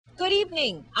Good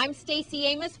evening. I'm Stacey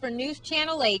Amos for News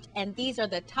Channel 8, and these are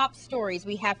the top stories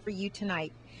we have for you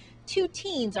tonight. 2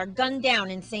 teens are gunned down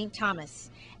in St. Thomas.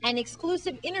 An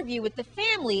exclusive interview with the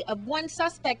family of one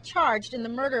suspect charged in the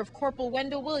murder of Corporal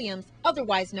Wendell Williams,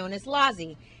 otherwise known as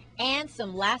Lozzie. And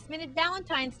some last-minute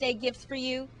Valentine's Day gifts for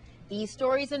you. These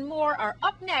stories and more are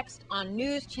up next on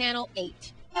News Channel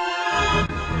 8.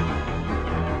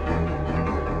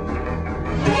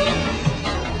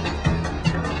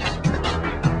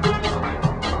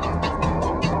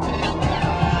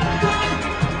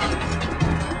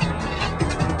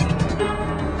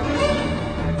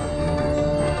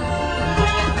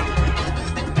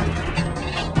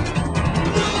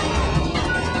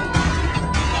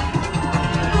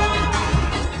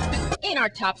 In our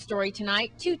top story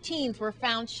tonight, 2 teens were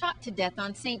found shot to death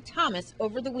on St. Thomas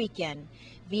over the weekend.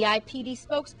 VIPD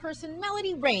spokesperson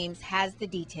Melody Rames has the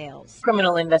details.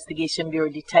 Criminal Investigation Bureau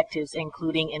detectives,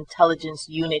 including intelligence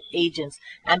unit agents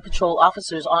and patrol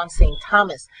officers on St.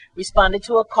 Thomas, responded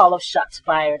to a call of shots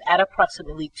fired at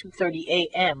approximately 2:30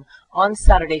 a.m. on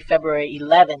Saturday, February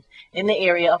 11th, in the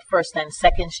area of 1st and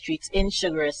 2nd Streets in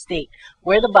Sugar Estate,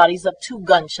 where the bodies of 2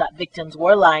 gunshot victims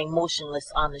were lying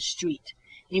motionless on the street.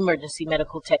 Emergency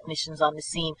medical technicians on the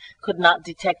scene could not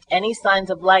detect any signs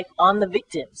of life on the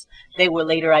victims. They were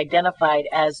later identified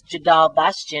as Jadal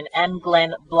Bastian and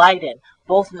Glenn Blyden,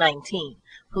 both 19.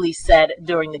 Police said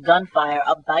during the gunfire,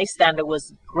 a bystander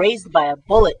was grazed by a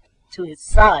bullet to his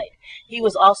side. He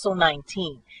was also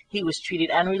 19. He was treated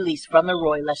and released from the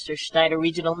Roy Lester Schneider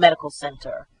Regional Medical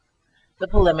Center. The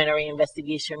preliminary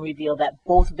investigation revealed that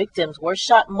both victims were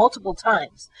shot multiple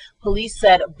times. Police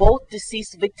said both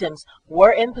deceased victims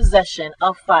were in possession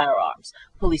of firearms.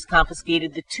 Police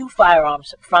confiscated the 2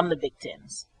 firearms from the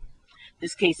victims.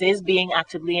 This case is being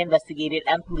actively investigated,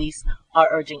 and police are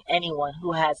urging anyone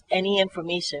who has any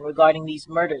information regarding these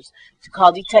murders to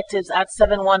call detectives at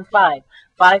 715-5545,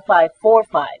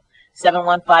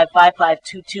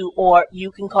 715-5522, or you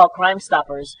can call Crime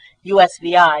Stoppers,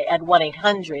 USVI, at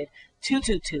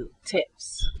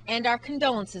 1-800-222-TIPS. And our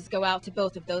condolences go out to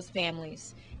both of those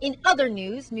families. In other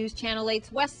news, News Channel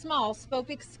 8's Wes Small spoke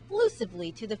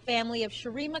exclusively to the family of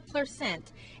Sharima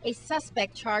Clarsent, a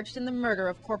suspect charged in the murder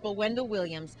of Corporal Wendell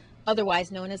Williams,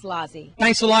 otherwise known as Lozzie.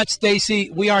 Thanks a lot,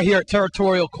 Stacey. We are here at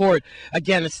Territorial Court.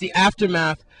 Again, it's the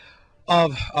aftermath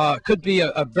of could be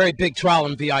a very big trial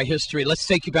in VI history. Let's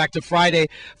take you back to Friday.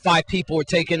 5 people were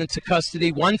taken into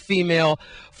custody, 1 female,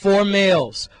 4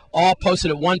 males, all posted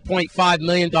a $1.5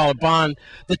 million bond.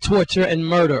 The torture and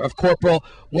murder of Corporal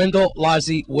Wendell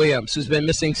Lozzie Williams, who's been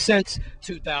missing since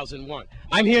 2001.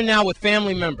 I'm here now with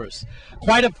family members,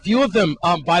 quite a few of them,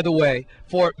 by the way,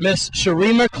 for Miss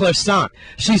Sharima Clarsent.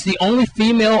 She's the only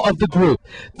female of the group,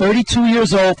 32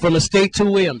 years old, from Estate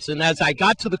 2 Williams. And as I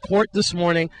got to the court this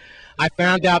morning, I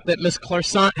found out that Miss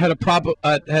Clarsent had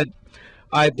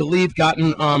I believe,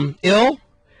 gotten ill.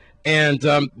 And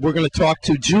we're going to talk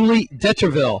to Julie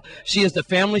Deterville. She is the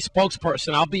family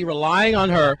spokesperson. I'll be relying on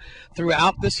her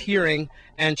throughout this hearing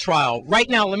and trial. Right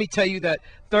now, let me tell you that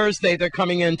Thursday they're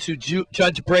coming in to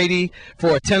Judge Brady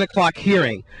for a 10 o'clock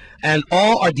hearing. And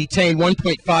all are detained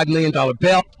 $1.5 million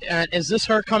bail. And is this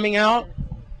her coming out?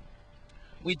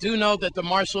 We do know that the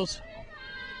marshals...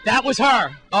 That was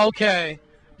her. Okay.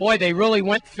 Boy, they really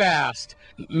went fast.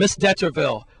 Miss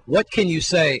Deterville, what can you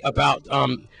say about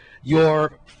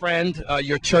your friend,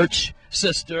 your church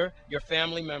sister, your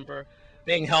family member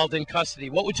being held in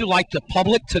custody? What would you like the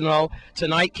public to know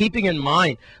tonight, keeping in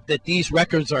mind that these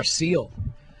records are sealed?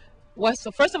 Well,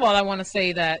 so first of all, I want to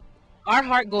say that our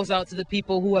heart goes out to the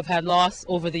people who have had loss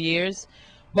over the years,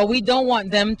 but we don't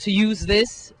want them to use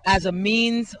this as a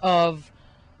means of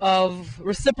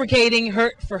reciprocating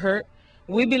hurt for hurt.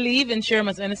 We believe in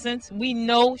Sharima's innocence. We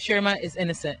know Sharima is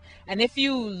innocent. And if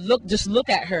you just look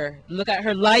at her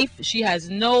life, she has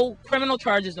no criminal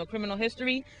charges, no criminal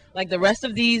history, like the rest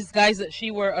of these guys that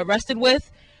she were arrested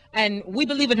with. And we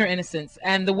believe in her innocence.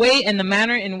 And the way and the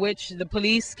manner in which the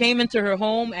police came into her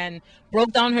home and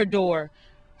broke down her door,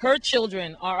 her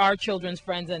children are our children's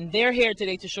friends, and they're here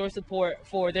today to show support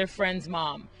for their friend's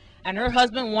mom. And her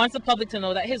husband wants the public to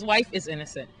know that his wife is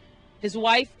innocent. His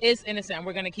wife is innocent, and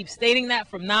we're going to keep stating that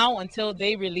from now until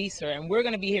they release her, and we're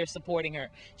going to be here supporting her.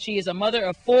 She is a mother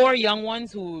of 4 young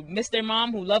ones who miss their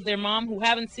mom, who love their mom, who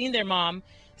haven't seen their mom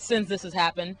since this has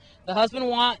happened. The husband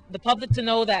wants the public to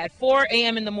know that at 4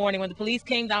 a.m. in the morning, when the police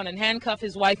came down and handcuffed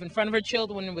his wife in front of her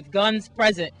children with guns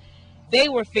present, they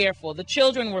were fearful. The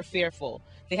children were fearful.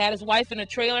 They had his wife in a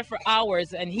trailer for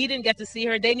hours, and he didn't get to see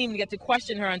her. They didn't even get to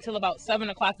question her until about 7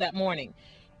 o'clock that morning.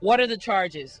 What are the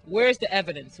charges? Where's the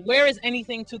evidence? Where is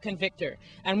anything to convict her?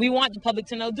 And we want the public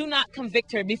to know, do not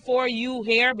convict her before you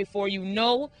hear, before you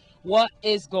know what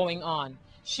is going on.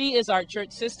 She is our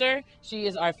church sister. She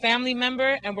is our family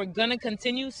member, and we're going to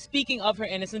continue speaking of her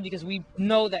innocence because we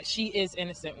know that she is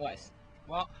innocent, Wes.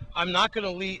 Well, I'm not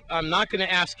going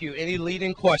to ask you any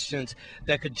leading questions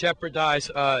that could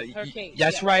jeopardize Her case.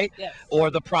 That's yes, right, yes.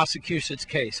 or the prosecution's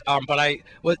case. But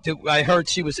I heard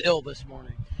she was ill this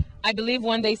morning. I believe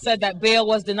when they said that bail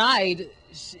was denied,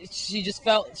 she just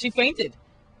felt, she fainted,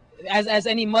 as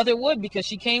any mother would, because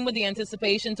she came with the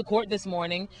anticipation to court this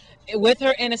morning with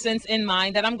her innocence in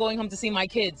mind that I'm going home to see my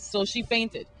kids. So she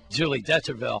fainted. Julie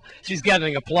Detreville. She's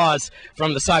getting applause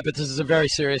from the side, but this is a very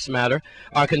serious matter.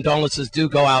 Our condolences do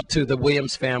go out to the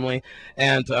Williams family.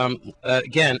 And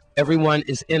again, everyone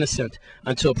is innocent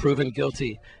until proven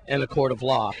guilty in a court of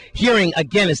law. Hearing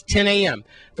again is 10 a.m.,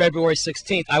 February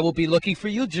 16th. I will be looking for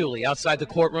you, Julie, outside the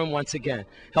courtroom once again.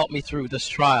 Help me through this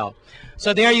trial.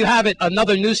 So there you have it,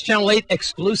 another News Channel 8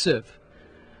 exclusive.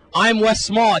 I'm Wes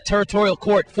Small at Territorial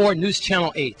Court for News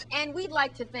Channel 8. And we'd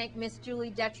like to thank Miss Julie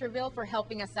Detreville for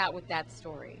helping us out with that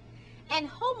story. And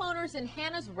homeowners in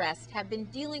Hannah's Rest have been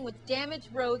dealing with damaged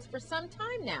roads for some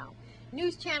time now.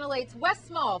 News Channel 8's Wes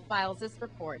Small files this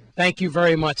report. Thank you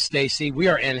very much, Stacy. We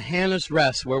are in Hannah's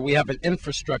Rest, where we have an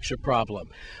infrastructure problem.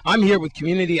 I'm here with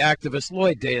community activist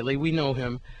Lloyd Daly. We know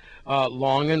him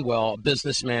long and well, a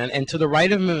businessman. And to the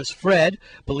right of him is Fred,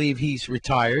 believe he's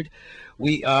retired.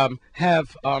 We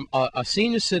have a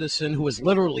senior citizen who is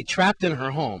literally trapped in her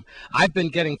home. I've been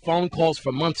getting phone calls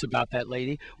for months about that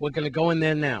lady. We're going to go in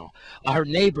there now. Her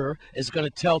neighbor is going to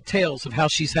tell tales of how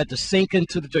she's had to sink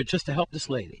into the dirt just to help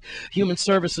this lady. Human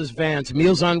services vans,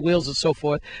 Meals on Wheels, and so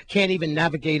forth can't even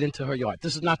navigate into her yard.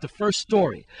 This is not the first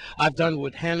story I've done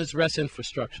with Hannah's Rest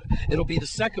infrastructure. It'll be the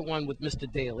second one with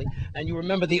Mr. Daly. And you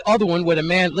remember the other one where the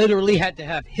man literally had to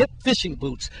have hip fishing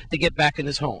boots to get back in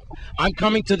his home. I'm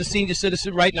coming to the senior citizen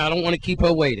right now. I don't want to keep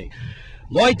her waiting.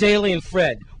 Lloyd Daly and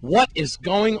Fred, what is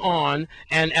going on?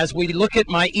 And as we look at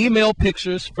my email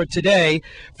pictures for today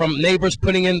from neighbors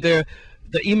putting in the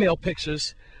email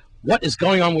pictures, what is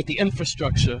going on with the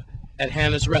infrastructure at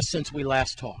Hannah's Rest since we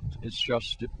last talked? It's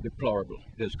just deplorable.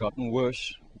 It has gotten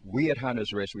worse. We at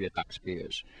Hannah's Rest, we are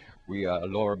taxpayers. We are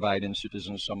law-abiding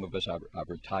citizens. Some of us are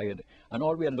retired. And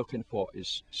all we are looking for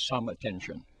is some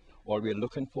attention. All we are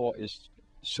looking for is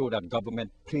so that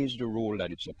government plays the role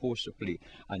that it's supposed to play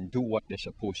and do what they're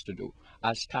supposed to do.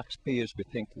 As taxpayers, we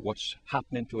think what's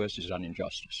happening to us is an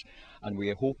injustice. And we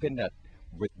are hoping that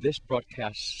with this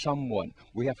broadcast,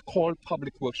 we have called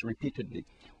Public Works repeatedly.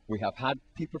 We have had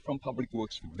people from Public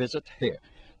Works visit here,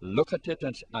 look at it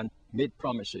and made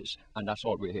promises, and that's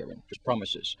all we're hearing, just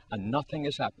promises, and nothing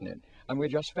is happening. And we're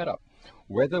just fed up.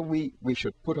 Whether we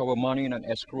should put our money in an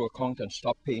escrow account and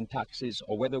stop paying taxes,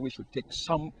 or whether we should take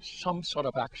some sort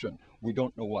of action, we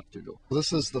don't know what to do.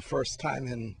 This is the first time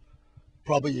in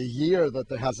probably a year that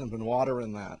there hasn't been water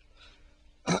in that.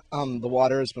 The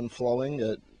water has been flowing.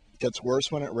 It gets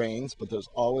worse when it rains, but there's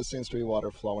always seems to be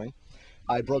water flowing.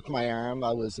 I broke my arm.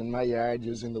 I was in my yard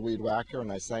using the weed whacker,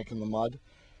 and I sank in the mud.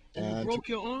 And you broke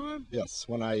your arm? Yes.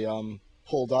 When I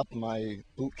pulled up, my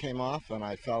boot came off, and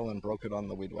I fell and broke it on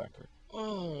the weed whacker.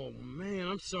 Oh, man,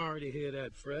 I'm sorry to hear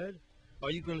that, Fred.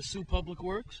 Are you going to sue Public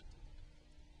Works?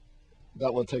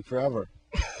 That will take forever.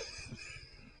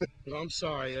 No, I'm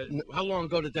sorry. How long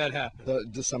ago did that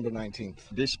happen? December 19th.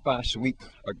 This past week,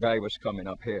 a guy was coming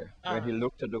up here. When he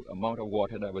looked at the amount of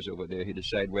water that was over there, he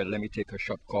decided, well, let me take a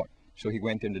shortcut. So he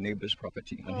went in the neighbor's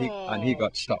property, and he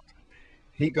got stuck.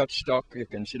 He got stuck. You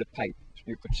can see the pipe.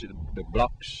 You can see the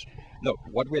blocks. Look,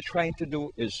 what we're trying to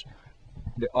do is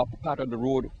the upper part of the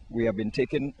road, we have been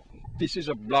taking pieces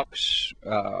of blocks,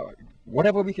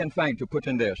 whatever we can find to put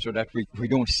in there so that we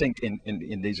don't sink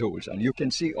in these holes. And you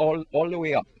can see all the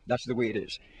way up. That's the way it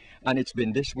is. And it's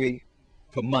been this way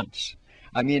for months.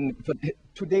 I mean,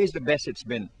 today is the best it's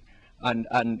been.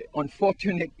 And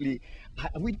unfortunately,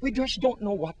 we just don't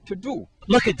know what to do.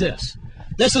 Look at this.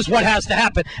 This is what has to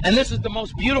happen. And this is the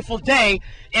most beautiful day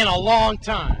in a long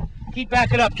time. Keep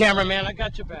backing up, cameraman. I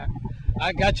got your back.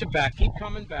 I got your back. Keep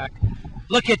coming back.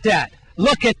 Look at that.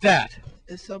 Look at that.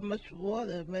 There's so much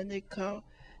water. When they come,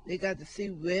 they got to see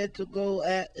where to go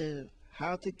at and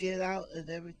how to get out and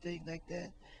everything like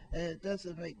that. And it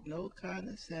doesn't make no kind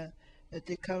of sense that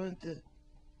they're coming to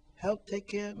help take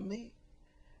care of me.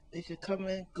 They should come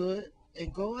in good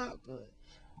and go out good.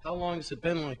 How long has it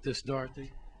been like this,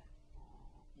 Dorothy?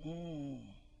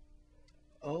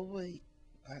 Over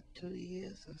about 2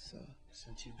 years or so.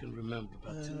 Since you can remember,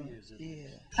 about 2 years. Yeah.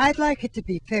 I'd like it to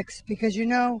be fixed because, you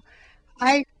know,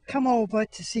 I come over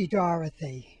to see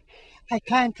Dorothy. I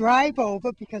can't drive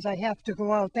over because I have to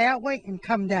go out that way and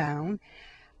come down.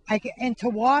 And to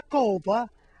walk over,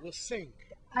 We'll sink.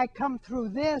 I come through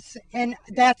this, and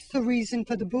that's the reason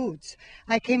for the boots.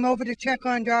 I came over to check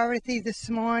on Dorothy this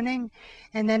morning,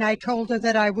 and then I told her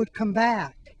that I would come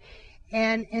back.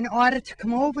 And in order to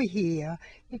come over here,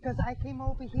 because I came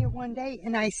over here one day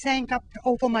and I sank up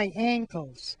over my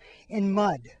ankles in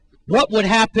mud. What would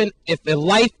happen if a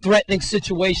life-threatening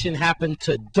situation happened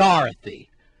to Dorothy?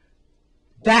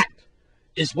 That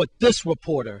is what this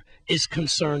reporter is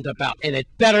concerned about, and it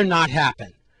better not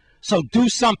happen. So do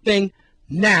something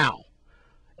now.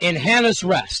 In Hannah's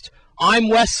Rest, I'm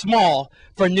Wes Small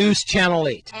for News Channel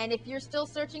 8. And if you're still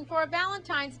searching for a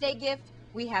Valentine's Day gift,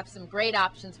 we have some great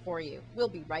options for you. We'll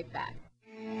be right back.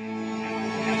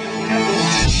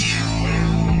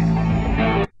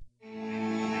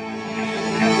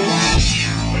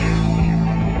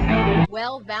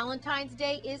 Well, Valentine's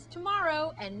Day is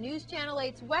tomorrow, and News Channel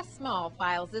 8's Wes Small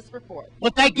files this report.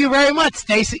 Well, thank you very much,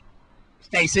 Stacy.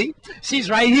 Stacy, she's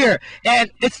right here,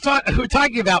 and we're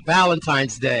talking about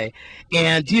Valentine's Day,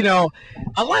 and you know,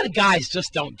 a lot of guys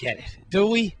just don't get it, do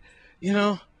we? You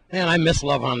know, man, I miss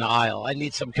love on the aisle. I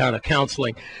need some kind of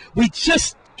counseling. We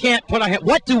just can't put our hand.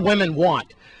 What do women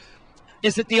want?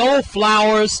 Is it the old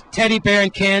flowers, teddy bear,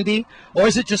 and candy, or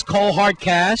is it just cold hard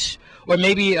cash? Or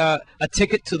maybe a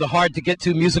ticket to the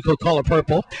hard-to-get-to musical Color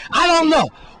Purple. I don't know.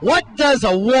 What does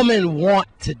a woman want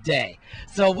today?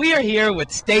 So we are here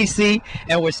with Stacy,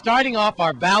 and we're starting off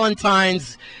our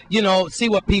Valentine's, you know, see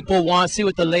what people want, see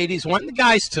what the ladies want, and the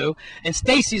guys too. And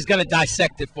Stacy's going to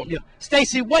dissect it for me.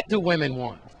 Stacy, what do women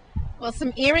want? Well,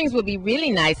 some earrings would be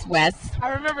really nice, Wes. I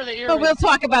remember the earrings. But we'll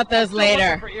talk about those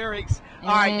later. For earrings.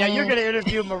 All right, now you're going to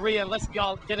interview Maria. Let's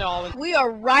get it all in. We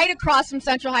are right across from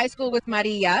Central High School with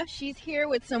Maria. She's here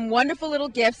with some wonderful little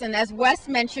gifts. And as Wes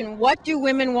mentioned, what do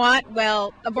women want?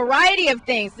 Well, a variety of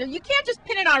things. You can't just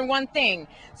pin it on one thing.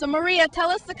 So Maria, tell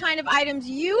us the kind of items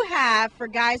you have for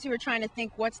guys who are trying to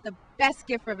think what's the best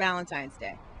gift for Valentine's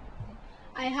Day.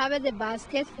 I have the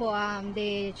basket for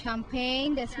the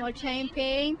champagne, the small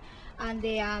champagne, and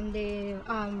the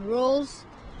rolls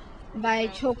by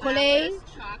chocolate.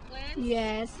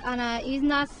 Yes, and it's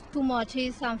not too much.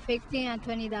 It's $15 and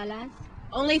 $20.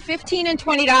 Only $15 and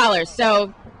 $20.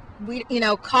 So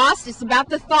cost is about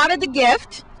the thought of the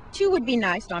gift. 2 would be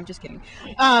nice. No, I'm just kidding.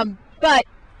 But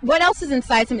what else is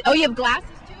inside? Oh, you have glasses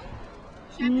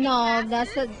too? No,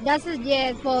 that's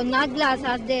yes, for not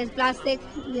glasses. There's plastic.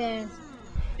 Yes.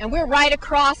 And we're right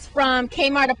across from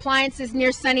Kmart Appliances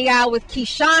near Sunny Isle with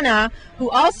Kishana, who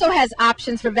also has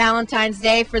options for Valentine's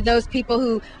Day for those people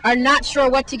who are not sure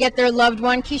what to get their loved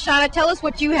one. Kishana, tell us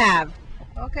what you have.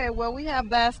 Okay, well, we have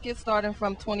baskets starting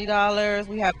from $20.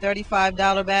 We have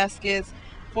 $35 baskets,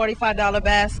 $45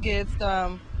 baskets.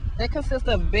 They consist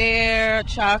of bear,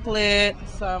 chocolate,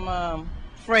 some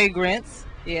fragrance,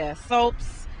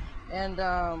 soaps, and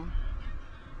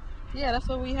that's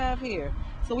what we have here.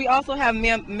 So we also have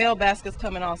male baskets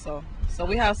coming also. So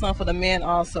we have some for the men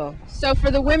also. So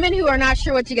for the women who are not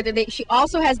sure what to get, she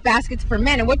also has baskets for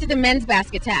men. And what do the men's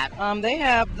baskets have? They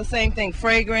have the same thing,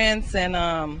 fragrance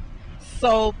and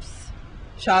soaps,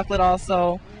 chocolate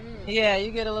also. Yeah,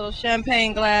 you get a little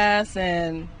champagne glass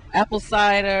and apple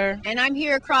cider. And I'm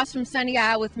here across from Sunny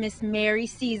Isle with Miss Mary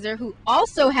Caesar, who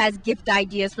also has gift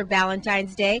ideas for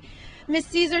Valentine's Day. Miss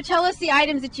Caesar, tell us the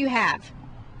items that you have.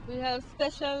 We have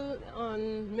special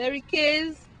on Mary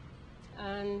Kay's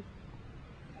and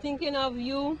thinking of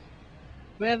you,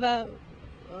 whether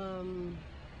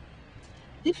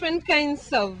different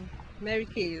kinds of Mary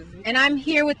Kay's. And I'm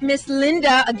here with Miss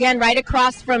Linda, again, right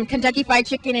across from Kentucky Fried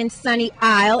Chicken in Sunny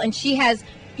Isle, and she has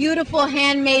beautiful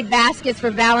handmade baskets for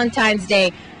Valentine's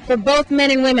Day for both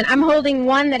men and women. I'm holding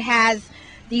one that has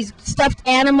these stuffed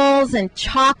animals and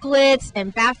chocolates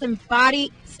and Bath and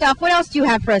Body stuff. What else do you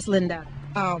have for us, Linda?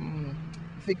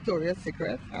 Victoria's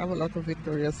Secret. I have a lot of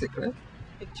Victoria's Secret.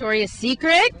 Victoria's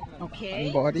Secret. Okay.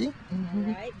 And body. All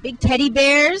right. Big teddy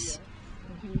bears.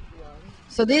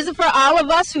 So these are for all of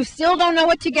us who still don't know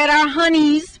what to get our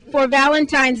honeys for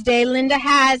Valentine's Day. Linda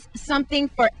has something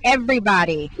for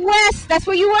everybody. Wes, that's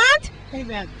what you want? Hey,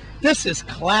 man, this is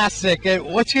classic.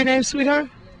 What's your name, sweetheart?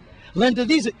 Linda,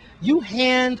 you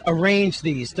hand arrange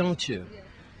these, don't you?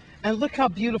 And look how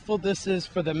beautiful this is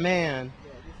for the man.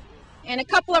 And a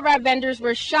couple of our vendors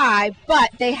were shy,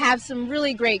 but they have some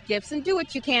really great gifts. And do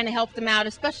what you can to help them out,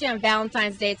 especially on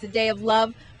Valentine's Day. It's a day of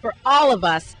love for all of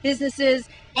us, businesses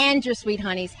and your sweet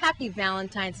honeys. Happy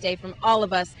Valentine's Day from all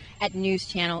of us at News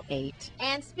Channel 8.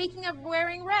 And speaking of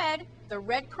wearing red, the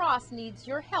Red Cross needs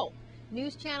your help.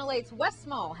 News Channel 8's Wes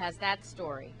Small has that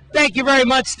story. Thank you very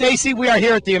much, Stacy. We are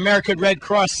here at the American Red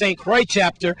Cross St. Croix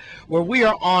chapter, where we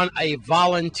are on a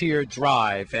volunteer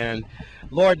drive. And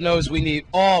Lord knows we need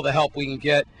all the help we can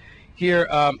get here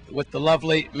with the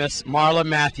lovely Miss Marla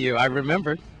Matthew. I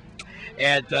remembered.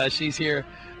 And she's here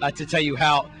to tell you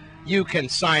how you can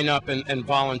sign up and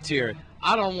volunteer.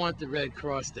 I don't want the Red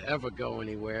Cross to ever go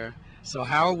anywhere. So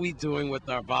how are we doing with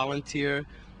our volunteer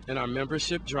and our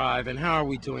membership drive, and how are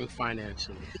we doing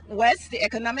financially? West, the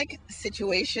economic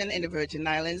situation in the Virgin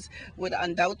Islands would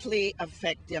undoubtedly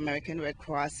affect the American Red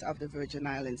Cross of the Virgin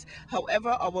Islands. However,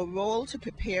 our role to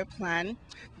prepare plan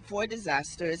for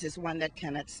disasters is one that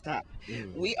cannot stop.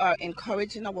 We are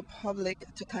encouraging our public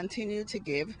to continue to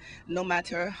give, no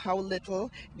matter how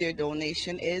little their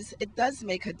donation is. It does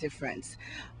make a difference.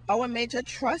 Our major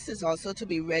trust is also to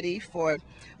be ready for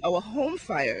our home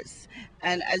fires.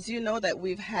 And as you know that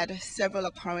we've had several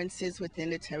occurrences within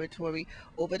the territory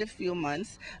over the few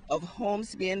months of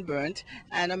homes being burnt.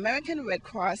 And American Red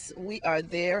Cross, we are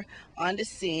there on the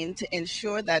scene to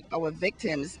ensure that our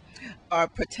victims are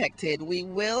protected. We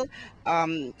will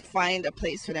find a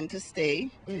place for them to stay,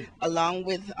 along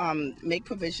with make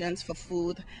provisions for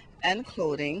food and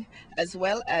clothing, as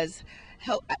well as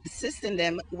help assisting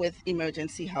them with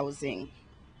emergency housing.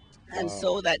 And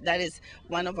so that is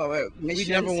one of our missions.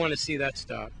 We never want to see that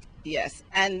stop. Yes,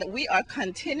 and we are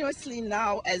continuously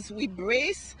now, as we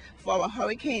brace for our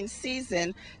hurricane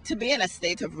season, to be in a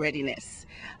state of readiness.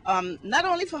 Not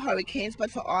only for hurricanes,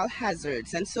 but for all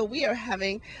hazards. And so we are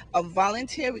having a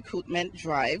volunteer recruitment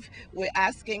drive. We're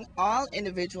asking all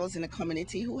individuals in the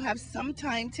community who have some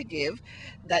time to give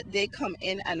that they come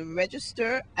in and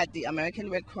register at the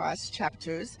American Red Cross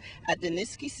chapters at the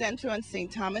Niski Center on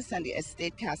St. Thomas and the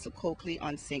Estate Castle Coakley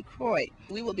on St. Croix.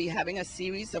 We will be having a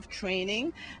series of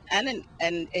training and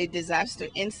a disaster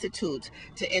institute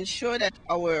to ensure that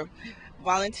our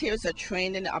volunteers are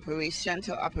trained in the operation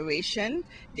to operation,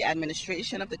 the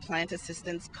administration of the client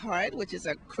assistance card, which is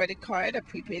a credit card, a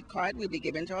prepaid card we'll be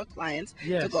giving to our clients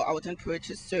to go out and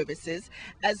purchase services,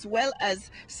 as well as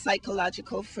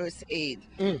psychological first aid.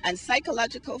 And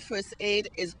psychological first aid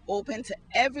is open to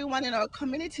everyone in our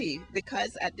community,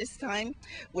 because at this time,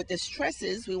 with the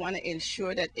stresses, we want to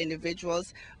ensure that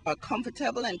individuals are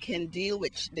comfortable and can deal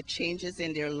with the changes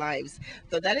in their lives.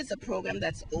 So that is a program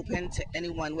that's open to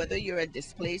anyone, whether you're a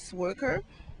displaced worker,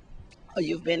 or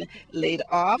you've been laid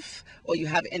off, or you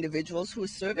have individuals who are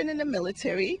serving in the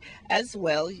military as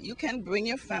well. You can bring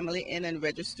your family in and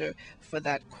register for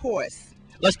that course.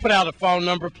 Let's put out a phone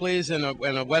number, please, and a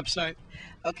website.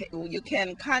 Okay, you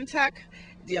can contact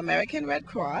the American Red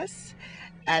Cross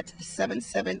at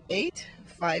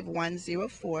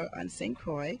 778-5104 on St.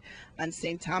 Croix. On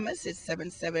St. Thomas, it's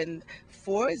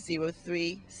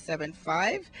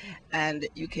 774-0375. And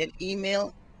you can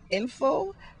email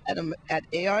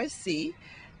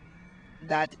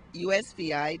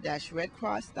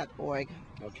info@arc.usvi-redcross.org.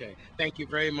 Okay, thank you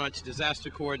very much. Disaster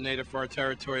Coordinator for our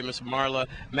territory, Ms. Marla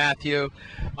Matthew.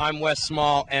 I'm Wes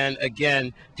Small, and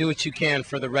again, do what you can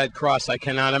for the Red Cross. I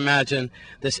cannot imagine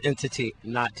this entity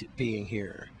not being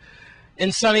here.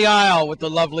 In Sunny Isle with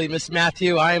the lovely Miss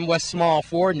Matthew, I am Wes Small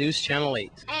for News Channel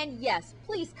 8. And yes,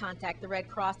 please contact the Red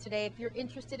Cross today if you're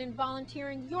interested in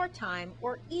volunteering your time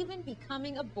or even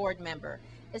becoming a board member,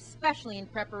 especially in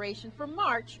preparation for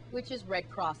March, which is Red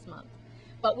Cross Month.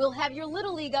 But we'll have your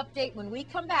Little League update when we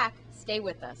come back. Stay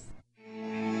with us.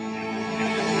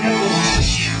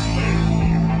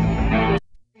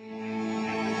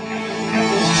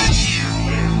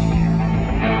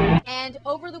 And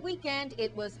over the weekend,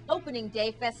 it was opening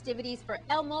day festivities for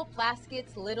Elmo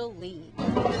Plaskett's Little League. The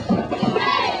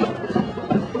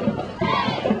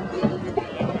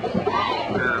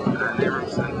neighbor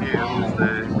of Cynthia, who's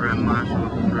the Grand Marshal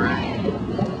of the parade.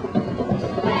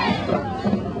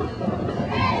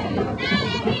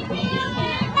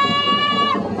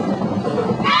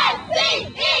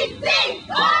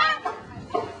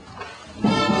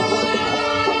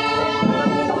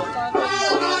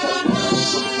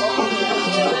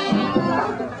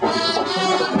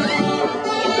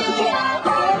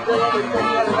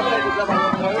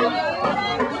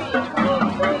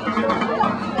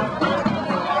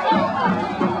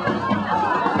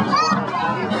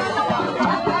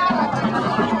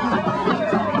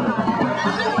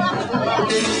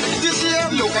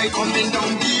 Coming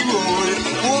down the road,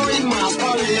 boy,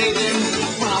 masquerading.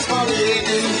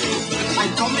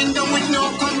 I'm coming down with no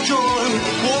control,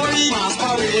 boy,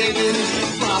 masquerading.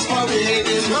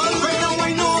 Girlfriend,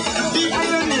 I know the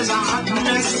island is a hot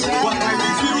mess, but I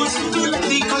refuse to let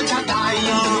the culture die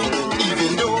young,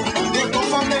 even though they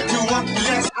government do what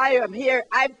less. I am here.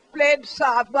 I played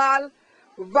softball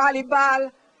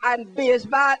volleyball, and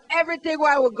baseball, everything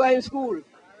while we go in school.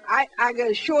 I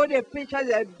can show the pictures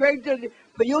and bring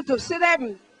for you to see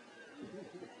them.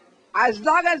 As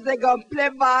long as they can play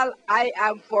ball, I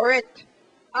am for it.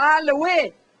 All the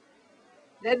way.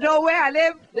 They know where I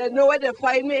live, they know where to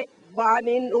find me,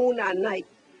 morning, noon, and night.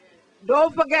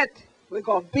 Don't forget, we're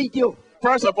going to beat you.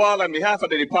 First of all, on behalf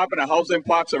of the Department of Housing,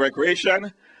 Parks, and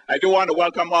Recreation, I do want to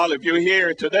welcome all of you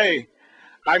here today.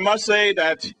 I must say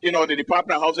that, the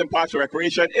Department of Housing, Parks, and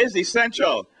Recreation is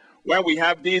essential when we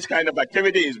have these kind of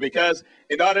activities, because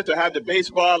in order to have the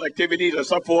baseball activities and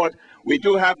so forth, we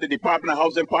do have the Department of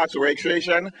Housing, Parks, and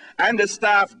Recreation and the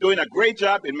staff doing a great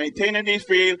job in maintaining these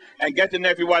fields and getting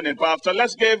everyone involved. So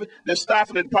let's give the staff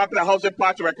of the Department of Housing,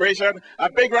 Parks, and Recreation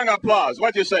a big round of applause.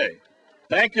 What do you say?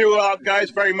 Thank you all guys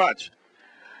very much.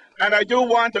 And I do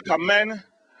want to commend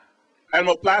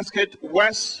Elmo Plaskett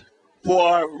West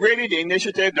for really the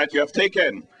initiative that you have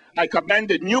taken. I commend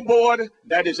the new board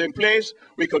that is in place.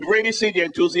 We could really see the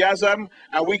enthusiasm,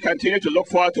 and we continue to look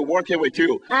forward to working with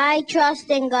you. I trust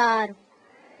in God.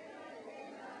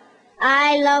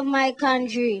 I love my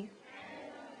country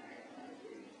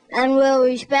and will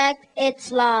respect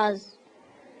its laws.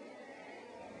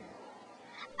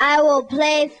 I will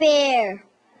play fair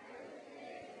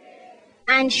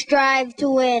and strive to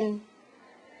win.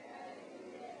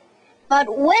 But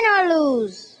win or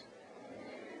lose,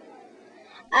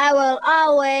 I will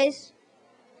always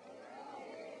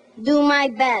do my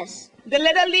best. The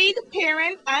Little League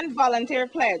Parent and Volunteer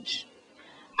Pledge.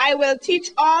 I will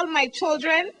teach all my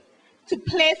children to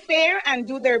play fair and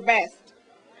do their best.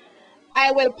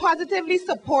 I will positively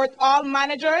support all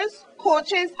managers,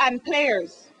 coaches, and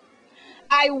players.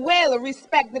 I will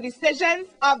respect the decisions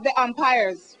of the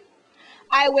umpires.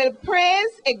 I will praise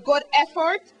a good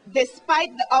effort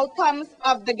despite the outcomes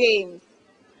of the games.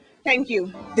 Thank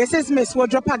you. This is Miss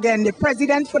Woodruff again, the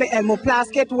president for the Elmo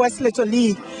Plaskett West Little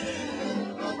League.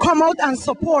 Come out and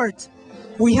support.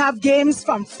 We have games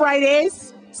from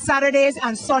Fridays, Saturdays,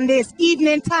 and Sundays,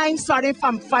 evening time starting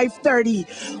from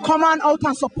 5:30. Come on out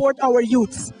and support our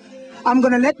youths. I'm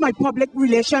going to let my public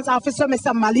relations officer,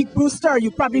 Mr. Malik Brewster,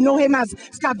 you probably know him as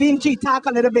Scavinci, talk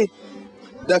a little bit.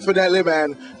 Definitely,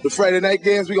 man. The Friday night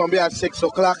games, we're going to be at 6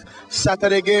 o'clock.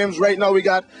 Saturday games, right now we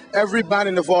got every band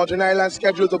in the Virgin Islands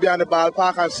scheduled to be on the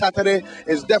ballpark on Saturday.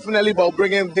 It's definitely about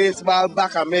bringing baseball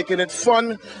back and making it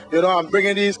fun, and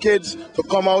bringing these kids to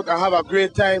come out and have a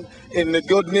great time in the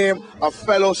good name of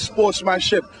fellow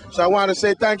sportsmanship. So I want to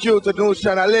say thank you to News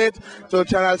Channel 8, to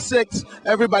Channel 6,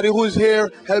 everybody who's here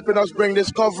helping us bring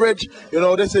this coverage.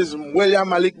 This is William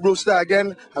Malik Brewster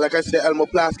again. And like I said, Elmo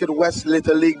Plaskett West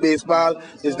Little League Baseball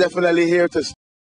is definitely here to